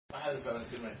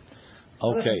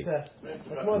Okay,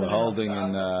 we're holding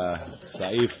in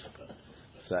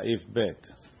Saif Bet.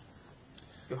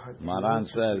 Maran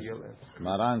says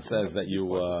that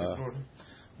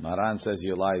Maran says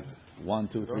you light 1,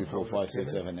 2, 3, 4, 5,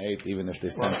 6, 7, 8. Even if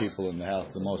there's 10 people in the house,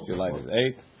 the most you light is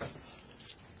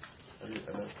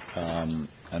 8.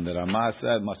 And the Ramah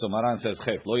said, so Maran says,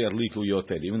 Chet, lo yadliku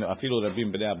yoter. Even afilu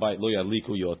rabim b'nei abayit lo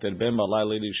yadliku yoter. Ben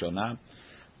b'layli rishona,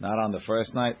 not on the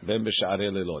first night. Ben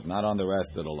b'sha'arei lelot, not on the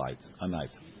rest of the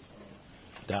nights.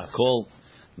 Da'akol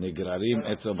nigrarim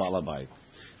etzel ba'alabayit.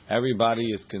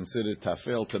 Everybody is considered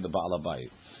tafel to the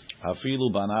ba'alabayit.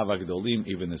 Afilu banav agdolim,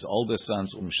 even his oldest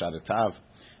sons, sharetav,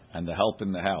 and the help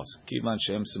in the house. Kivan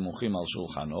shem simuchim al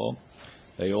shulchano.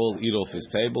 They all eat off his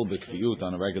table, b'kfiyut,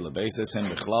 on a regular basis. Hem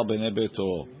b'chlal b'nei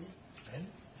beto.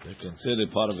 They're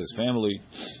considered part of his family.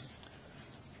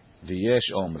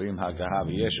 V'yesh omrim hagaha.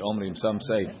 V'yesh omrim. Some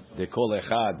say dekol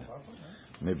echad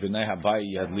mebnei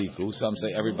habayit yadliku. Some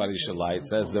say everybody should light.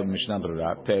 Says the Mishnah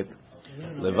Berurah. Tet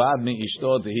levad mi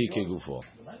ishto dehi kegufo.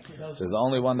 Says the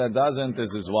only one that doesn't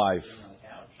is his wife.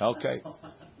 Okay.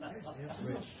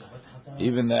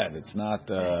 Even that, it's not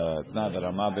the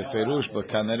Ramah beferush, but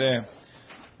kanere.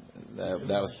 That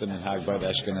was the minhag by the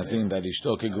Ashkenazim that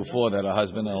ishto kegufo, that a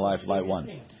husband and a wife light one.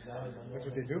 That's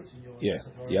what they do? Yeah.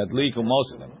 Yadliku,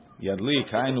 most of them. Yadlik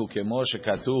hainu kemo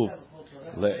shekatuv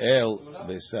le'el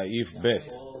b'saif bet.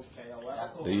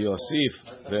 The Yosif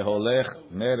veholech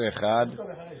ner echad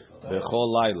bechol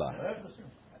laila.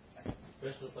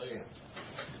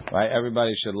 Right?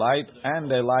 Everybody should light, and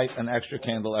they light an extra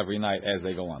candle every night as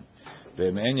they go on.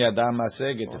 Ve'me'en yadam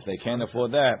maseget, if they can't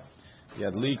afford that,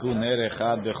 Yadliku ner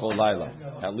echad bechol laila.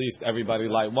 At least everybody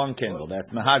light one candle. That's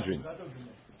mehadrin.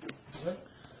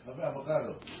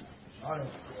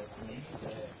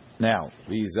 Now,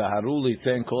 v'zaharu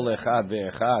liten kol echad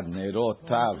ve'echad nerot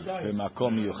tav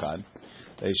b'makom yuchad.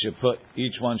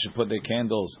 Each one should put their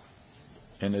candles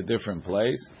in a different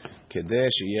place. Kedei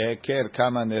sheyeh ker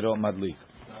kama nerot madlik.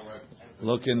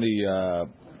 Look in the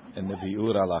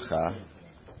biur halacha.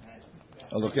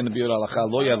 Look in the biur halacha.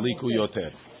 Lo yadliku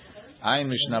yoter. Ayin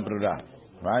Mishnah Berurah,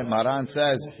 right? Maran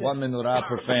says 1 menorah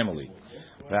per family.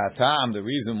 The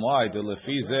reason why the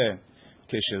lefizeh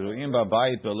kesheruim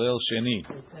b'bayit belil sheni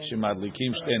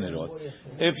shemadlikim shte nerot.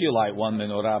 If you light 1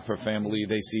 menorah per family,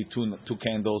 they see two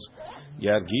candles.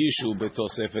 Yargishu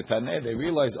betosefet haneh. They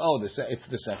realize, it's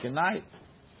the second night.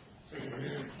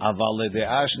 Aval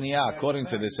lede'ah shniya, according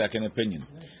to the second opinion,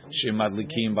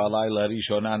 shemadlikim b'layla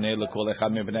rishona neh lekol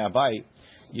echad mebnei habayit.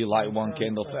 You light 1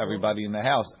 candle for everybody in the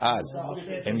house.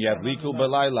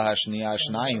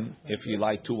 If you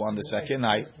light 2 on the second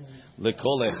night,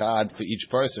 lekol echad, for each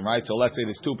person, right? So let's say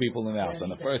there's 2 people in the house. On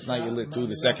the first night you lit 2,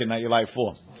 the second night you light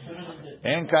 4. They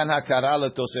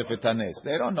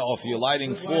don't know if you're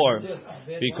lighting 4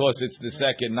 because it's the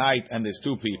second night and there's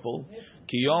 2 people.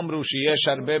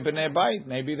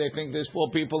 Maybe they think there's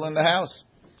 4 people in the house.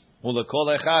 And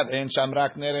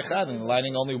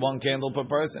lighting only 1 candle per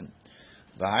person.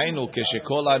 If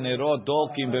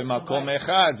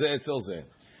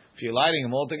you're lighting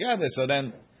them all together, so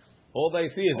then all they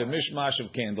see is a mishmash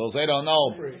of candles. They don't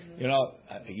know,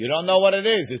 you don't know what it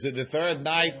is. Is it the third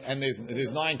night and there's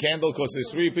 9 candles because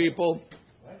there's 3 people?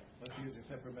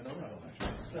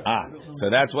 So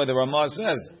that's why the Ramah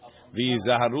says,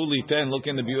 "V'zaharu liten." Look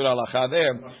in the biur halacha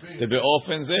there. The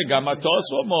be'ofen ze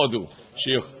gamatos modu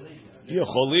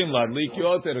yocholim ladlik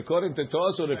yoter. According to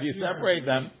Tosfot, if you separate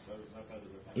them,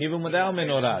 even without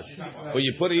menorahs, but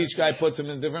you put each guy puts them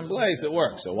in a different place, it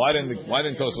works. So why didn't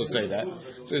Tosfot say that?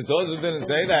 Since Tosfot didn't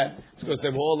say that, it's because they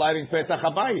were all lighting petach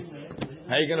habayit.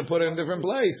 How are you going to put it in a different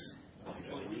place?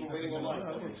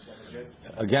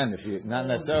 Again, if you not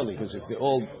necessarily, because if they're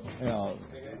all,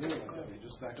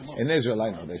 in Israel, I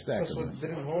know they stack them.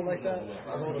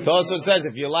 Tosfot says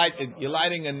if you're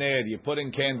lighting a ner, you're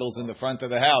putting candles in the front of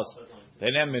the house.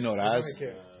 They have menorahs.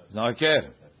 No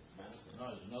care.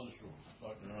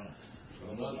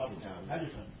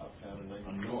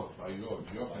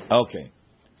 Okay.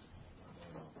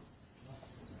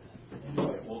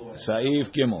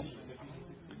 Saif Gimel.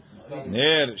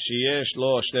 Ner sheyesh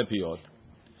lo shte piyot.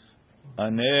 A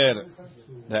ner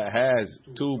that has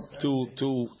two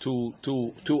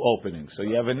openings. So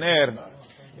you have a ner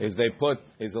is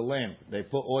a lamp. They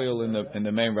put oil in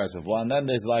the main reservoir, and then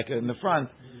there's like in the front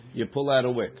you pull out a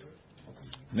wick.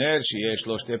 Ner sheyesh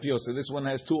lo shte piyot. So this one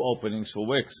has 2 openings for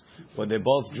wicks, but they're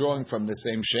both drawing from the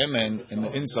same shemen in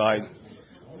the inside.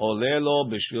 Olelo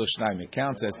b'shvil shnayim. It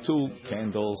counts as 2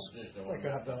 candles.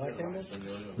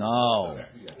 No,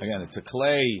 again, it's a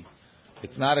clay.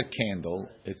 It's not a candle.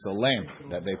 It's a lamp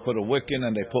that they put a wick in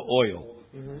and they put oil.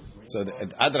 So the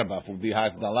Adrabah would be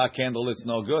Hasdala candle. It's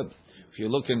no good. If you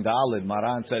look in Dalid,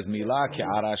 Maran says Milah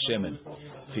ke'ara shemen.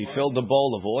 If he filled the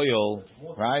bowl of oil,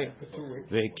 right?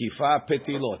 Ve'kifa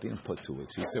petilot. He didn't put 2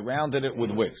 wicks. He surrounded it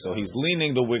with wicks. So he's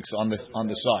leaning the wicks on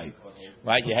the side,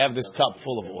 right? You have this cup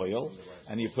full of oil,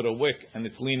 and you put a wick, and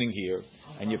it's leaning here,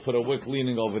 and you put a wick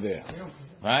leaning over there,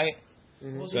 right?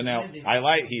 So now I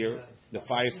light here, the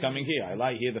fire's coming here. I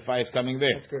light here, the fire's coming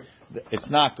there. It's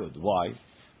not good. Why?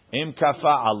 Im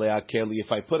kafa alea keli.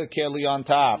 If I put a keli on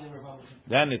top,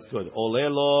 then it's good.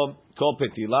 Olelo kol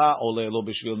petila, olelo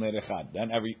b'shvil ner echad.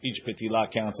 Then each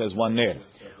petila counts as 1 ner.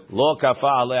 Lo kafa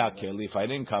alea keli. If I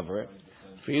didn't cover it,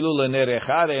 filu lener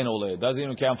echad ein ole. It doesn't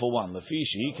even count for 1.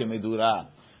 Lefishi kemedura,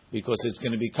 because it's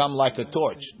going to become like a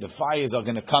torch. The fires are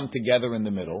going to come together in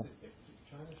the middle,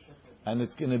 and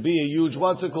it's going to be a huge,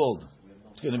 what's it called?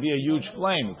 It's going to be a huge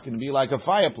flame. It's going to be like a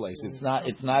fireplace.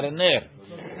 It's not a ner.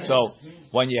 So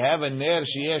when you have a ner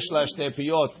sheyesh la shte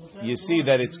piyot, you see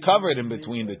that it's covered in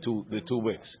between the two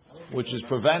wicks, which is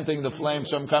preventing the flames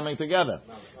from coming together.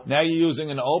 Now you're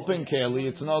using an open keli.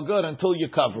 It's no good until you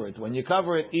cover it. When you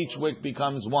cover it, each wick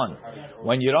becomes 1.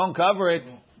 When you don't cover it,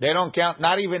 they don't count,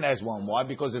 not even as 1. Why?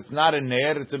 Because it's not a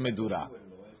ner, it's a medura.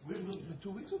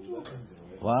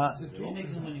 What?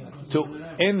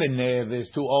 In the ner, there's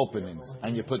 2 openings,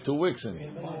 and you put 2 wicks in it.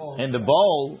 In the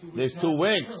bowl, there's 2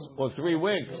 wicks or 3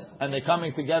 wicks, and they're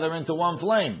coming together into 1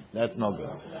 flame. That's no good.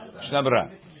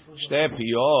 Shnabra. Shte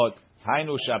piyot,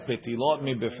 hainu shapetilot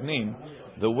mi bifnim.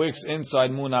 The wicks inside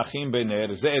munachim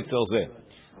bener ze etzel ze.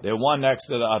 They're one next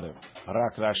to the other.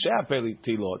 Rak rasha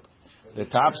petilot. The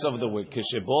tops of the wick,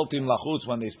 kisheboltim lachutz,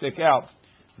 when they stick out,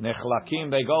 nechlakim,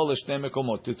 they go l'shne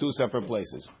mekomot, to 2 separate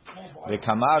places. The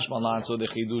kamash malan, so the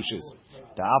chidushes.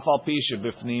 The afal pi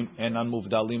shebifnim en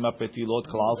anmuvdalim petilot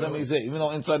klausem is it. Even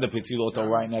though inside the petilot are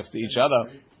right next to each other,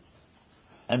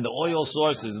 and the oil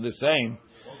source is the same.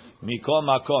 Mikom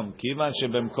makom kivan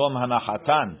shebemkom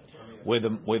hanachatan,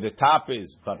 where the top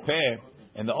is papeh,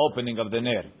 and the opening of the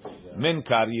ner.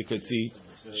 Minkar, you could see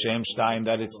shem shtaim,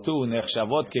 that it's 2.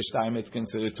 Nechshavot keshtaim, it's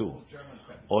considered 2.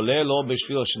 Ole lo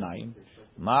b'shvil shnaim.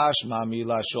 Mashma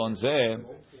milashon zeh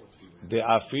de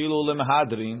afilu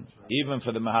lemahadrin, even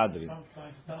for the mahadrin.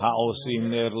 Ha'osim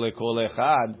ner lekol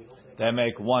echad, they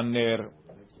make 1 ner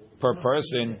per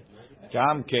person.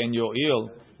 Kam ken yo'il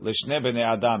l'shne b'nei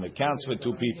adam, it counts for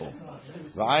 2 people.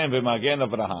 V'ayim b'magen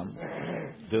Avraham,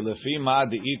 de lefi ma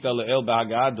de'ita le'el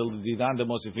b'hagad, de l'didan de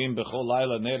mosifim b'chol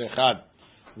layla ner echad,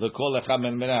 lekol echad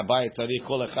men menei habayit tzarich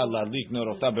kol echad ladlik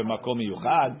nerota b'makom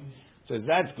miyuchad. Says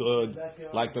that's good,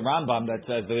 like the Rambam that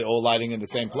says they're all lighting in the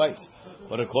same place.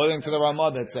 But according to the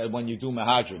Ramah that said when you do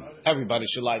Mahadrin, everybody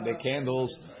should light their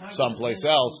candles someplace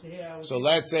else. So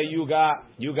let's say you got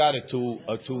a two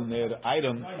ner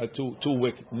item, a two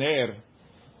wick ner.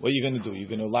 What are you going to do? You're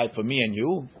going to light for me and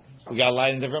you? We got to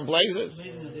light in different places,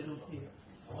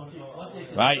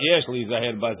 right? Yes, Liza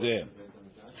had bazeh.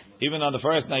 Even on the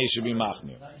first night, you should be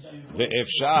machmir.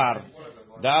 Ve'efshar.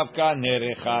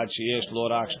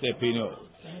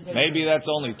 Maybe that's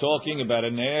only talking about a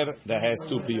ner that has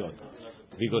 2 piyot,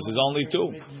 because there's only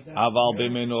 2. Aval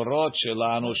b'menorot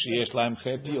shelanu sheyesh lahem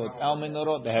chet piyot. Al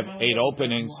menorot, they have 8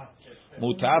 openings.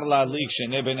 Mutar la'adlik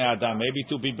shnei bnei adam. Maybe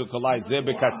 2 people collide. Zeh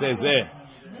bekatzeh zeh,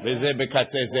 v'zeh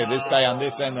bekatzeh zeh. This guy on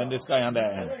this end and this guy on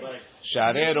that end.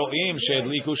 Sharei ro'im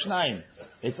she'adliku shnayim.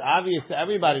 It's obvious to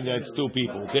everybody that it's 2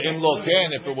 people. Ke'im lo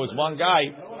ken, if it was 1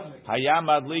 guy, Hayam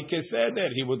adli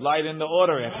keseder, he would light in the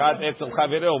order. Echad etzel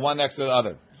chaviril, 1 next to the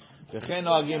other.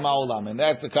 And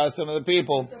that's the custom of the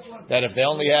people, that if they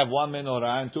only have 1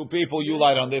 menorah and 2 people, you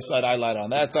light on this side, I light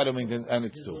on that side, and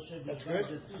it's 2. That's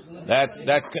good.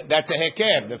 That's a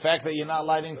heker. The fact that you're not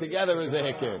lighting together is a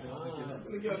heker.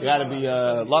 You got to be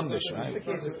lumdish, right?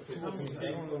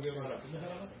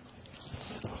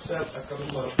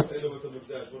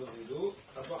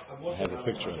 I have a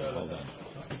picture of it. Hold on.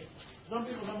 Some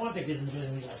people don't want their kids in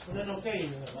business, so then okay.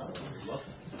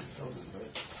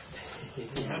 You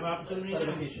have opportunity in the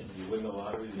kitchen. You win the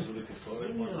lottery, you do the control. For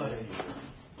the money.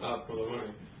 Well,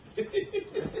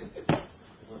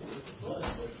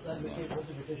 it's not the case. Once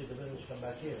you finish the business, come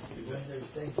back here. You're going there, you're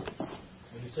staying.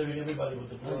 When you're serving everybody with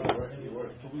the food, you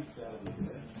work 2 weeks out of the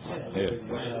day.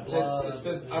 It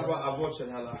says Abba Avot Shel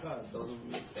Halakha. It doesn't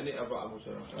mean any Abba Avot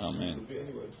Shel Halakha. Amen. It could be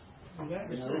anyway. There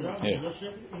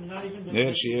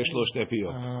sheyesh lo shte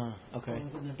piyot. Okay.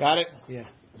 Got it? Yeah.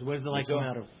 So where's the light come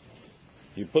out of?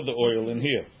 You put the oil in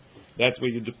here. That's where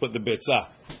you put the bitzah.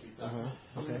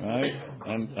 Okay. Right?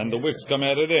 And the wicks come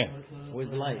out of there. Where's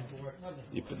the light?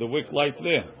 You put the wick lights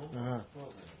there.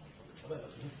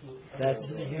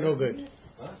 That's no good.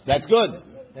 That's good.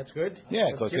 That's good?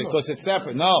 Yeah, because it's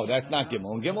separate. No, that's not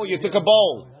Gimel. In Gimel, you took a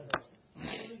bowl.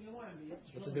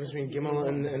 What's the difference between Gimel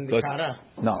and the Kara?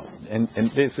 No, and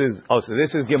this is, so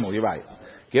this is Gimel, you're right.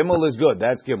 Gimel is good,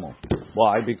 that's Gimel.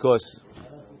 Why? Because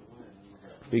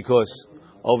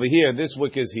over here, this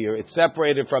wick is here. It's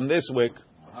separated from this wick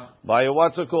by a,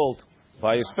 what's it called?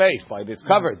 By a space, it's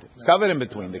covered. It's covered in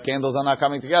between. The candles are not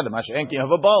coming together. Mashenki, you have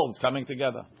a bowl, it's coming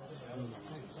together.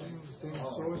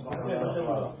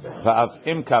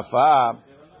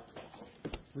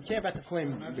 We care about the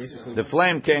flame, basically. The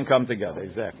flame can't come together,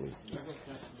 exactly.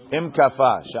 Im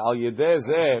kafa, shal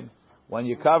yedeh, when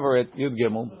you cover it, Yud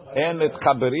Gimel, and it's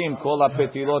chaberim kol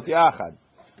hapetilot yachad.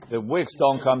 The wicks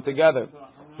don't come together.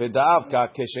 V'davka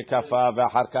keshekafa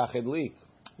v'achar kach idlik.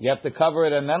 You have to cover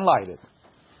it and then light it.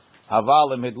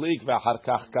 Aval im idlik v'achar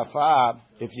kach kafa.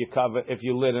 If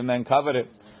you lit and then covered it,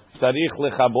 tzarich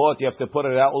lechabot. You have to put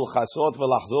it out ulchasot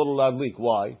v'lachzor uladlik.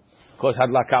 Why? Because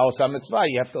hadlaka osa mitzvah.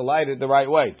 You have to light it the right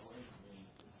way.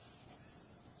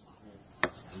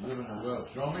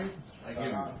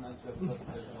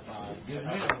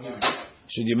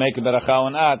 Should you make a beracha or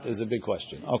not is a big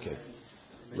question. Okay.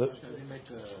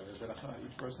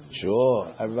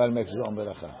 Sure. Everybody makes his own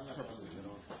beracha.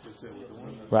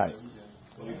 Right.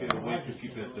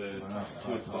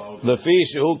 Lefi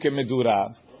shehu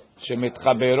kemedura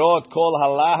shemitchaberot kol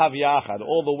halahav yachad.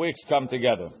 All the wicks come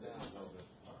together.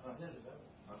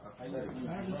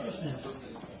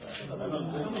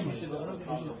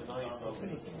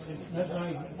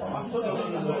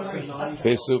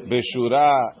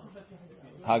 Beshura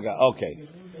Haga. Okay.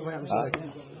 Wait, I'm sorry.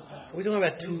 Are we talking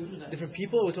about two different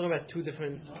people, or are we talking about two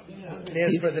different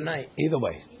days for the night? Either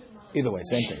way,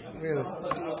 same thing. Really?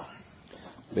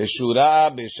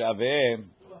 Beshura beshaveh.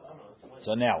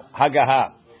 So now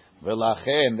Hagaha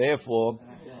v'lachen. Therefore,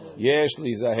 yesh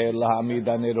lizaher lahamid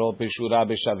anero beshura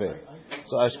beshaveh.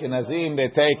 So Ashkenazim, they're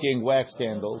taking wax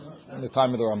candles in the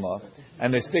time of the Ramah,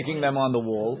 and they're sticking them on the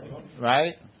wall,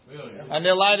 right? And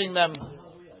they're lighting them,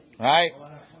 right?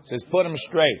 It says put them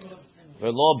straight.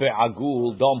 V'lo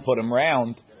be'agul, don't put them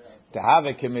round. To have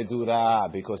a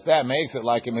kemedura, because that makes it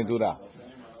like a medura.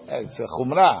 It's a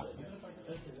chumrah.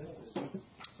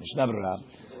 Mishnah Berurah.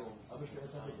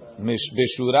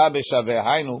 Beshura beshaveh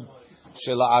hainu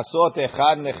shela'asot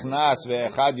echad nechnas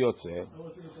ve'echad yotzeh.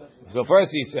 So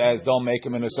first he says, don't make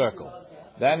them in a circle.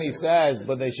 Then he says,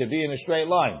 but they should be in a straight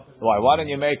line. Why? Why don't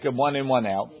you make them one in, one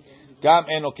out? Gam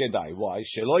eno kedai. Why?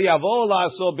 Shelo yavo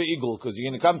la'aso be'igul, because you're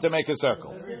going to come to make a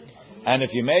circle. And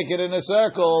if you make it in a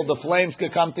circle, the flames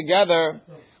could come together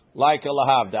like a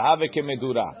lahav. Da'ave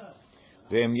kemedura.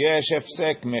 Ve'em yesh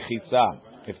hefsek mechitza.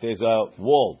 If there's a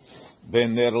wall,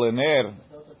 ben ner lener,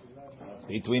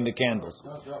 between the candles.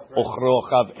 Ochro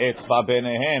chav etzva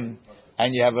benehem.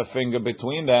 And you have a finger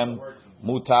between them,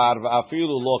 mutar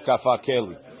v'afilu lo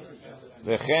kafakeli.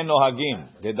 V'chen nohagim,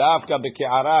 dedavka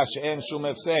beke'ara she'en shum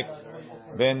hefsek,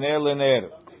 be'ner lener.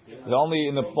 Only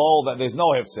in the bowl that there's no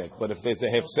hefsek, but if there's a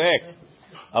hefsek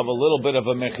of a little bit of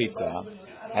a mechitza,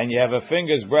 and you have a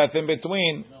finger's breadth in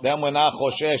between, then we're not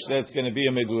choshesh that it's going to be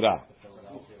a medura.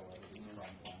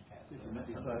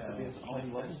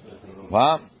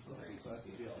 What?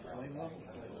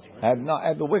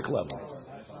 At the wick level.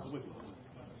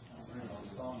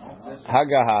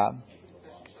 Hagaha,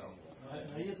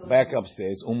 back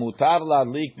upstairs. Umutar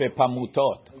ladlik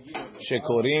bepamutot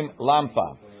shekorim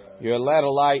lampa. You're allowed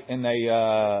to light in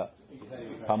a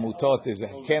pamutot is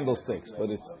candlesticks, but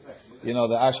it's the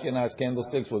Ashkenaz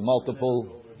candlesticks with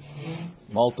multiple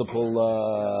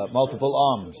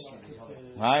arms,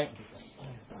 right?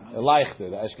 The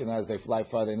Ashkenaz, they fly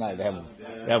Friday night.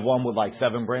 They have one with like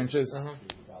 7 branches.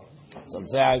 So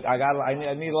say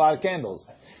I need a lot of candles.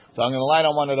 So I'm going to light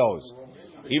on one of those,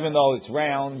 even though it's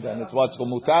round and it's what's called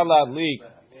mutar ladlik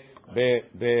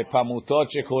bepamutot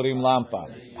shekorim lampa.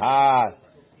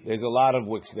 There's a lot of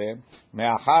wicks there.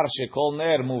 Me'achar shekol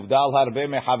ner muvdal harbe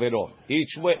mehavero.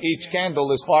 Each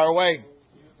candle is far away.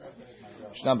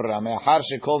 Mishnah Berurah. Me'achar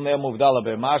shekol ner muvdal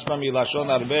harbe. Mashma milashon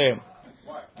harbe.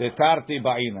 Tetarti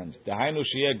ba'inan. Dehainu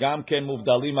sheyeh gam ken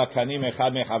muvdalim akanim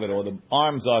echad mehavero. The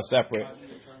arms are separate.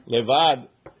 Levad.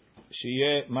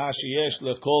 Ma sheyesh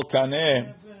lekol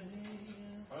kaneh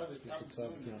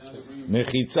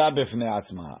mechitza befnei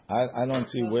atzma. I don't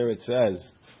see where it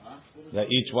says that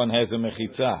each one has a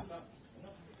mechitza.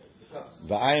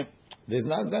 There's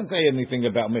not, doesn't say anything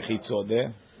about mechitzot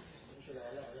there.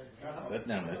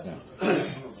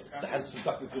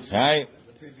 Right?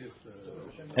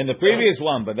 In the previous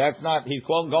one, but that's not. He's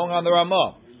going on the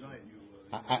Ramah.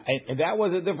 And that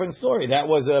was a different story. That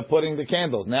was putting the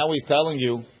candles. Now he's telling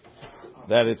you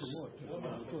that it's.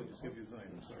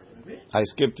 I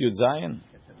skipped Yud Zayin.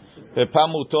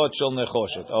 Bepamutot shel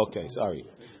nechoshet. Okay, sorry.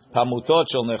 Pamutot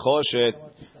shel nechoshet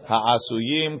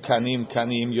ha'asuyim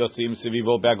kanim yotzim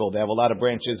sevivo begol. They have a lot of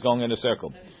branches going in a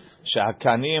circle.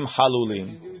 Sha'kanim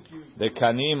halulim. The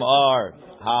kanim are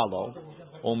hollow.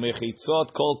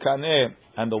 Umechitzot kol kaneh,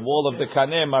 and the wall of the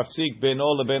kaneh mafsik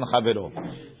beno leben chavero,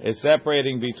 is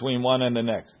separating between one and the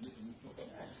next.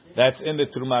 That's in the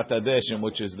Trumat Hadeshim,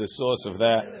 which is the source of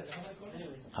that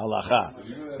halacha.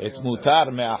 It's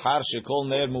mutar me'achar shekol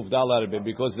ner muvdal arbe,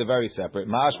 because they're very separate.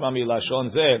 Ma'ashma milashon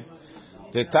zeh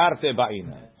tetarte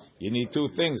ba'ina. You need two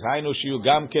things. Hainu shiu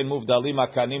gam ken muvdalim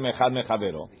hakanim echad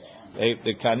mechavero.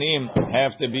 The kanim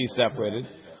have to be separated.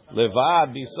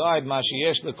 Levad, beside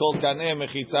mashiyesh lekol kaneh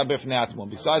mechitza befnei atzmo.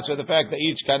 Besides for the fact that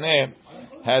each kaneh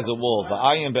has a wall.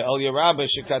 Va'ayin be'el Yerabeh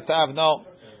shekatav, no,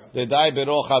 the dai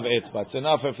berochav etzba. It's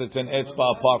enough if it's an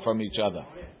etzba apart from each other.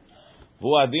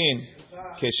 Vuadin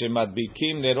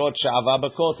keshemadbikim nerot sha'ava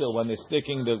b'kotel, when they're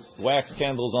sticking the wax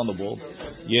candles on the wall.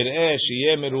 Yireh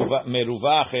sheyeh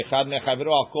meruvach echad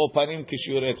mechavero al kol panim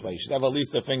kishiur etzba. You should have at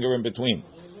least a finger in between.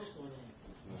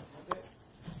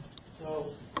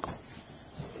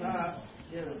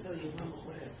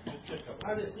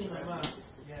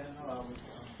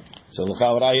 So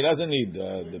l'chavra, he doesn't need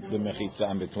the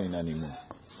mechitza in between anymore.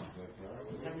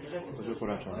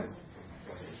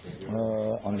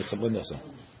 On the window, sir.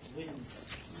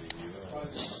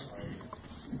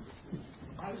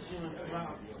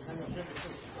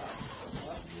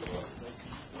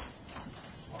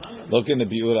 Look in the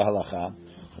biur halacha.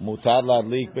 Mutar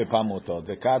ladlik bepamutot.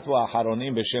 The katwa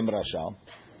aharonim b'shem rashal.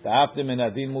 Ta'afte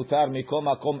menadin mutar mikom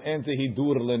makom ente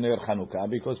hidur lener Chanukah,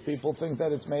 because people think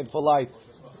that it's made for light.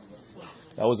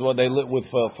 That was what they lit with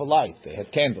for light. They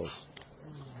had candles.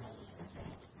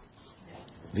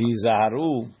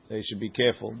 Vizaharu, they should be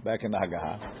careful. Back in the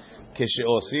Haggadah,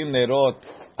 kesheosim nerot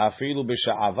afilu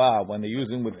b'sha'ava, when they're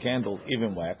using with candles,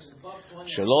 even wax.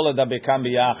 Shelo ledabekam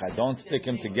biyachad, don't stick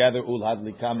them together. Ul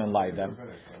hadlikam, and light them.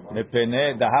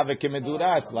 Mepene dahave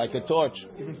kemedura, it's like a torch.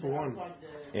 Even for one.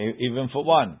 Even for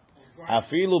one.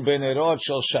 Afilu benerot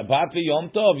shel Shabbat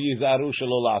v'Yom Tov yizaru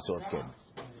shelo la'asot ken.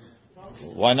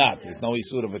 Why not? There's no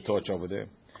isur of a torch over there.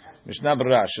 Mishnah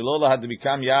Berurah, shelo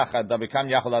lahadbikam yachad, dabekam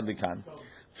yachal hadbikan.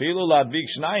 Filu lahadbik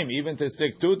shnaim, even to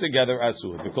stick two together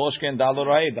asur. Because ken dalo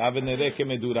ra'id, ave nereh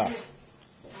kemedura.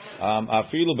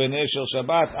 Afilu beneh shel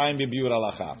Shabbat, ayin b'biur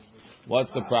halacha.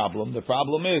 What's the problem? The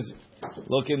problem is,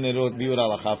 look in the biur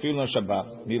halacha. Afilu no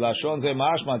Shabbat. Milashon ze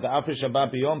mashma, ta'afi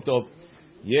Shabbat b'Yom Tov.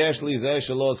 Yesh li zeh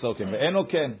shelo sokim. Ve'eno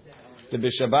ken. To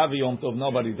b'Shabbat v'Yom Tov,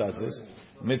 nobody does this.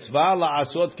 Mitzvah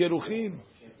la'asot keruchim.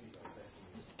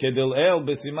 Kedil el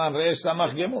b'siman reish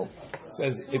samach gimel.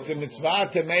 Says it's a mitzvah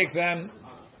to make them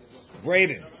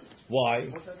braided. Why?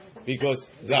 Because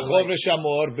zachov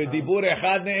v'shamor b'dibur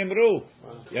echad ne'emru.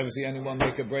 You ever see anyone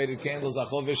make a braided candle?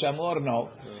 Zachov v'shamor? No.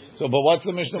 So, but what's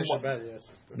the Mishnah? Shabbat,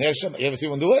 yes. You ever see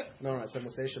one do it? No, I said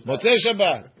Motzei Shabbat. Motzei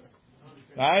Shabbat.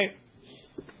 Right?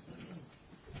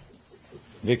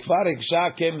 V'kfar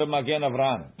iksha kem b'magen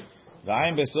Avraham.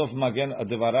 V'ayim besof magen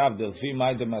advarav delfi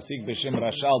may demasik b'shem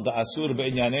rashal da'asur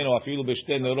be'inyanenu afilu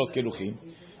b'shtei nerot keruchim.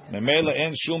 Memela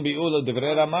en shum bi'ul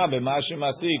devrei Rama b'ma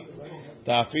shemasik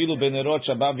ta'afilu b'nerot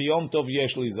Shabbat v'Yom Tov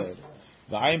yesh lizer.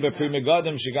 V'ayim b'pri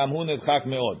megadim shegam hu nedchak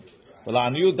me'od.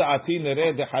 V'la'aniyut da'ati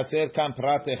nere dechaser kam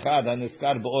prat echad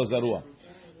haneskar b'o zarua.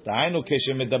 Ta'aynu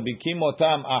keshemedabbikim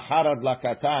otam achar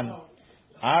adlakatan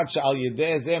ad she'al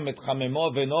yedei zeh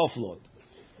metchamemo v'noflot.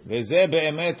 וזה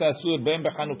באמת אסור בין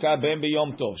בחנוכה בין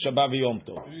ביום טוב, שבת ויום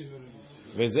טוב.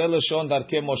 וזה לשון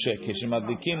דרכי משה,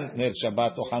 כשמדליקים נר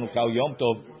שבת או חנוכה או יום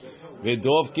טוב,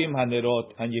 ודובקים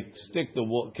הנרות, and you stick the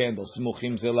candles,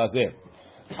 סמוכים זה לזה.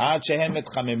 עד שהם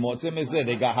מתחממות זה מזה,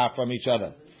 they got half from each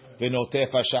other.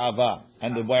 ונוטף השעבה,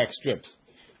 and the wax strips.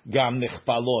 גם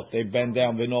נכפלות, they bend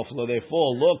down, ונופלו, they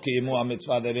fall. Look, קיימו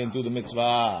המצווה, they didn't do the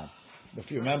mitzvah. If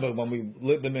you remember when we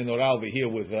lit the menorah over here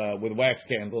with wax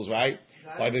candles, right?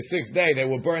 By the sixth day, they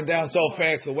would burn down so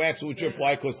fast the wax would drip.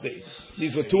 Why? Because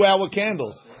these were 2-hour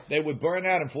candles. They would burn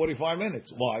out in 45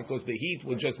 minutes. Why? Because the heat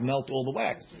would just melt all the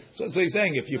wax. So he's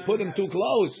saying if you put them too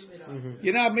close,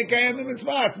 you're not mikayem the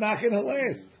mitzvah. It's not going to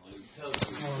last.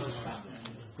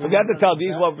 Forget to tell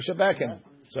these what Shabbat.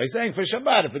 So he's saying for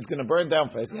Shabbat, if it's going to burn down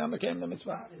fast, you're not mikayem the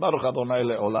mitzvah. Baruch Adonai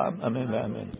le'olam. Amen. Amen.